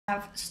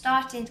I've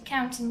started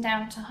counting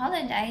down to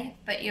holiday,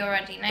 but you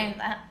already know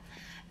that.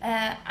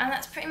 And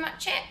that's pretty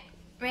much it,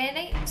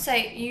 really. So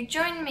you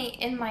join me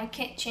in my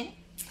kitchen.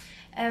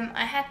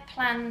 I had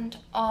planned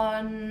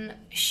on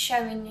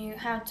showing you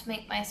how to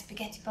make my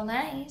spaghetti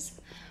bolognese,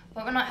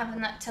 but we're not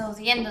having that till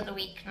the end of the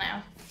week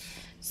now.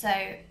 So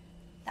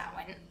that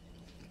went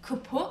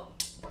kaput.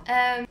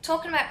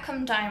 Talking about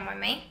come dine with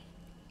me,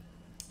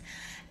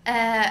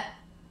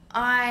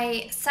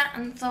 I sat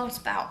and thought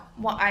about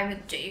what I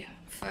would do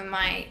for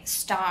my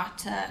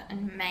starter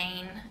and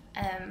main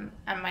and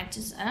my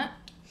dessert.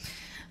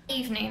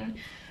 Evening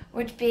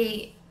would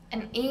be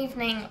an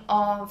evening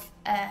of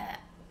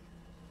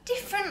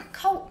different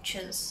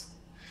cultures.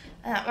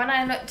 When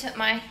I looked at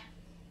my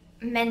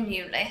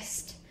menu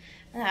list,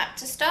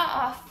 to start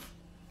off,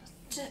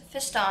 for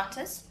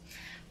starters,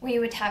 we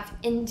would have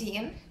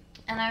Indian,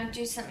 and I would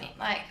do something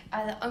like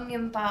either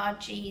onion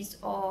bhajis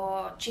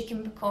or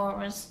chicken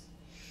pakoras.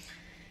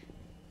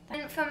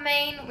 Then for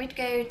main, we'd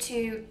go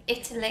to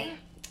Italy,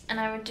 and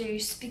I would do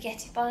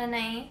spaghetti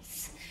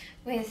bolognese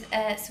with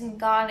some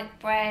garlic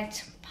bread,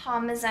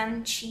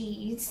 parmesan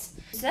cheese.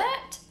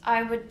 Dessert,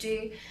 I would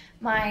do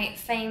my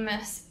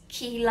famous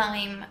key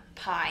lime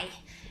pie,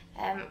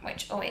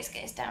 which always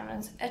goes down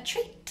as a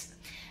treat.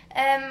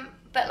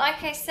 But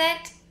like I said,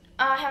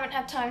 I haven't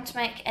had time to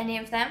make any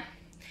of them,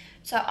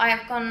 so I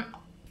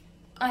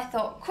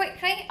thought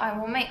quickly I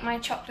will make my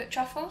chocolate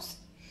truffles,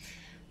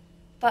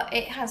 but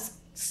it has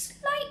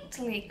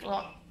slightly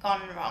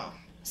gone wrong,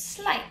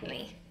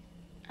 slightly.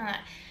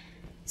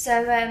 So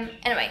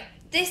anyway,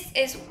 this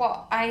is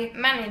what I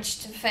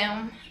managed to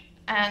film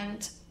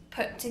and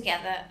put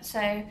together,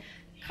 so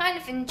kind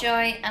of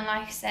enjoy, and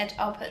like I said,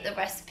 I'll put the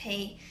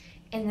recipe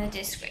in the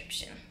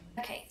description.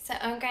 Okay, so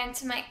I'm going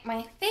to make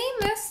my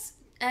famous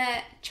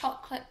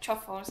chocolate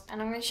truffles,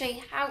 and I'm going to show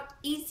you how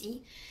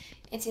easy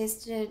it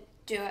is to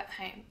do at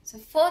home. So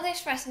for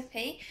this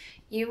recipe,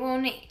 you will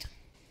need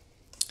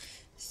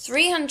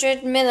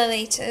 300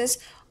 milliliters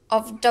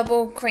of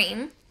double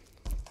cream.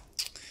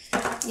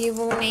 You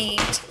will need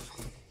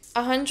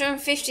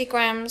 150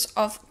 grams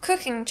of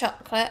cooking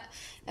chocolate.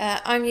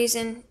 I'm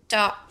using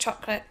dark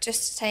chocolate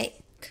just to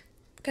take,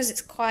 because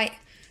it's quite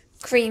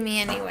creamy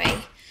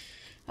anyway.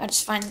 I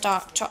just find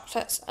dark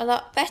chocolates a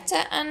lot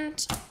better,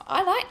 and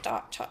I like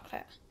dark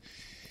chocolate.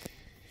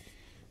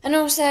 And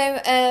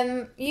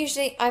also,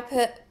 usually I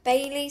put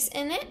Baileys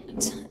in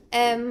it,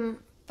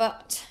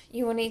 but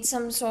you will need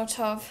some sort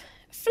of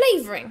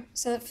flavouring.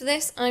 So for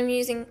this, I'm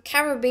using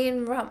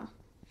Caribbean rum.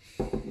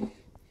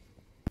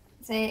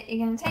 So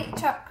you're going to take your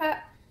chocolate,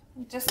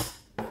 just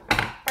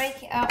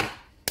break it up.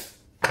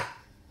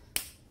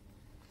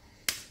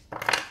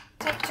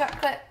 Take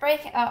chocolate,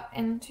 break it up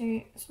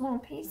into small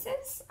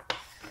pieces,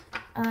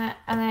 and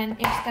then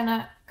you're just going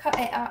to cut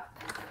it up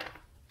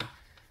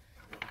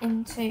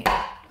into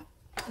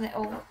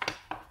little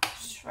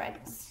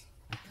shreds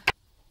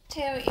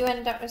till you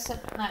end up with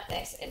something like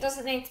this. It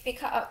doesn't need to be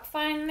cut up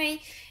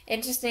finely,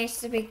 it just needs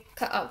to be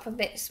cut up a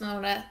bit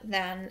smaller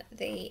than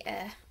the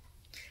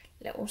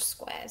little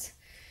squares.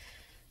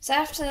 So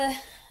after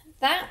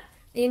that,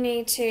 you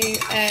need to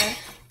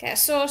get a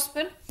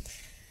saucepan,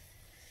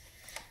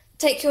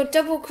 take your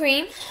double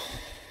cream,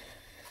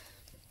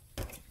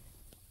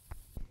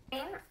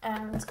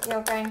 and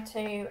you're going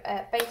to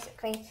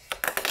basically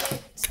heat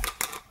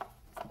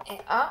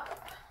it up.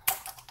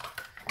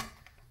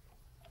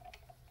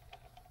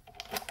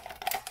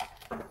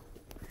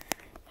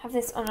 Have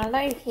this on a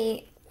low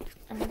heat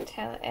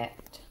until it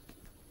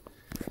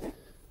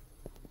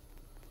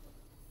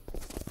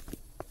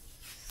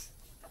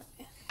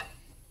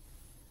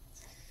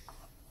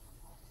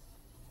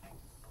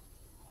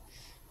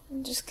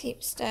and just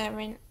keep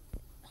stirring.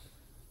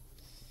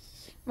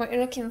 What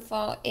you're looking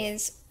for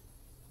is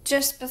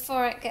just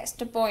before it gets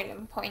to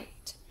boiling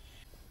point.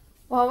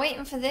 While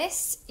waiting for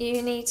this,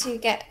 you need to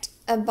get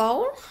a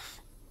bowl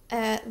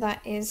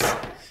that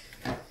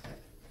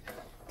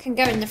can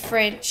go in the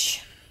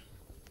fridge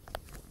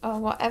or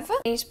whatever.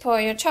 You need to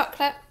pour your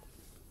chocolate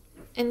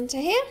into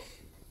here.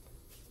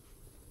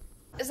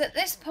 Because at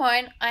this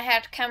point I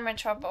had camera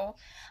trouble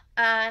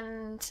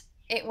and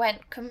it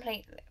went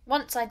completely.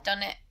 Once I'd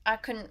done it, I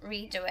couldn't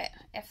redo it,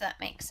 if that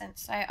makes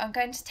sense. So I'm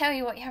going to tell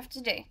you what you have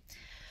to do.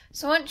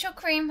 So once your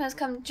cream has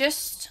come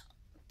just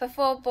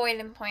before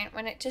boiling point,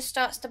 when it just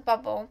starts to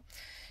bubble,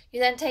 you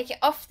then take it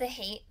off the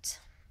heat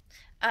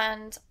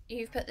and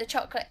you put the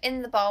chocolate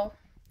in the bowl.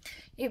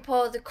 You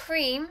pour the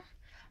cream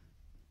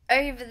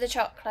over the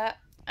chocolate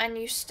and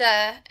you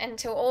stir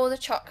until all the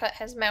chocolate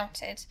has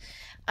melted,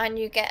 and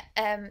you get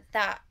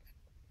that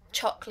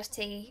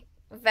chocolatey,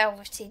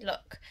 velvety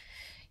look.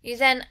 You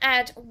then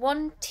add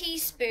 1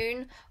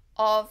 teaspoon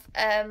of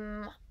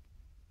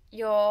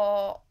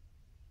your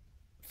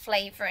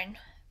flavouring,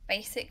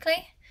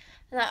 basically.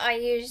 And that I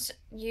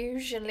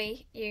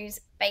usually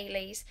use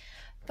Baileys,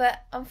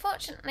 but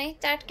unfortunately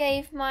Dad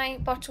gave my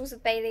bottles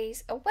of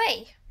Baileys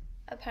away,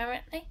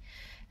 apparently.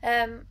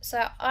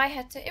 So I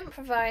had to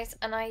improvise,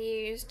 and I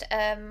used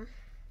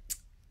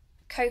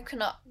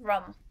coconut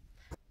rum.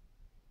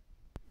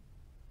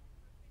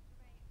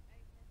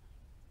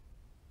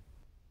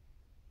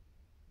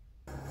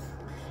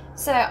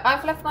 So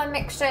I've left my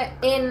mixture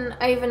in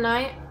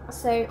overnight,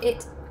 so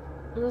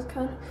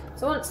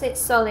once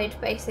it's solid,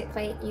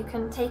 basically, you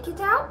can take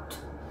it out.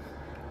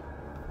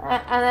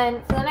 And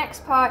then for the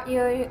next part,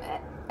 you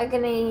are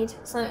going to need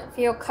something for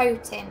your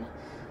coating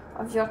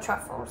of your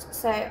truffles.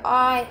 So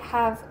I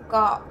have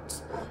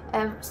got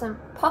some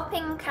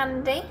popping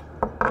candy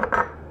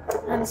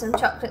and some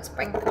chocolate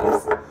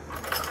sprinkles.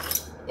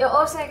 You're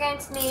also going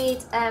to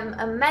need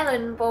a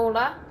melon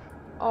baller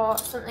or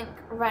something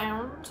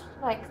round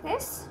like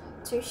this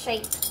to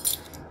shape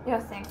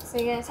your thing. So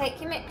you're going to take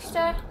your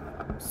mixture,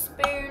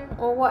 spoon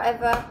or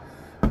whatever,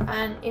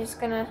 and you're just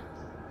going to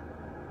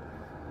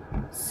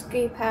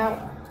scoop out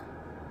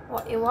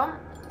what you want.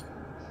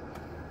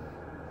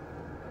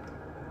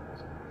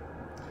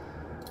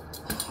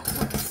 It's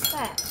not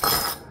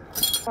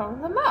set. Roll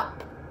them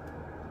up.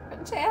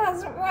 But it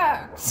hasn't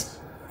worked.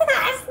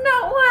 It's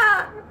not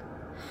worked.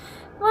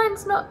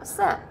 Mine's not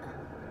set.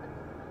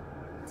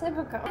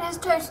 Typical. It has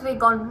totally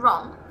gone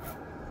wrong.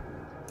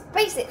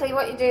 Basically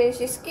what you do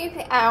is you scoop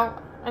it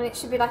out and it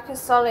should be like a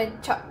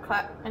solid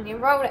chocolate, and you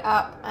roll it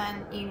up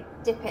and you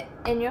dip it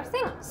in your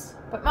things.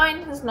 But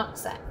mine has not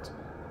set.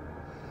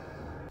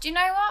 Do you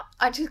know what?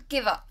 I just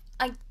give up.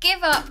 I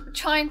give up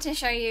trying to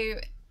show you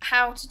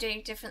how to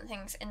do different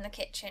things in the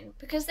kitchen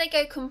because they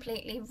go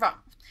completely wrong.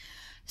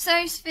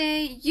 So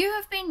Sophia, you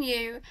have been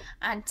you,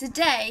 and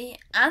today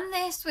and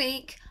this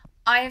week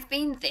I have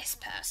been this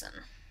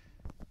person.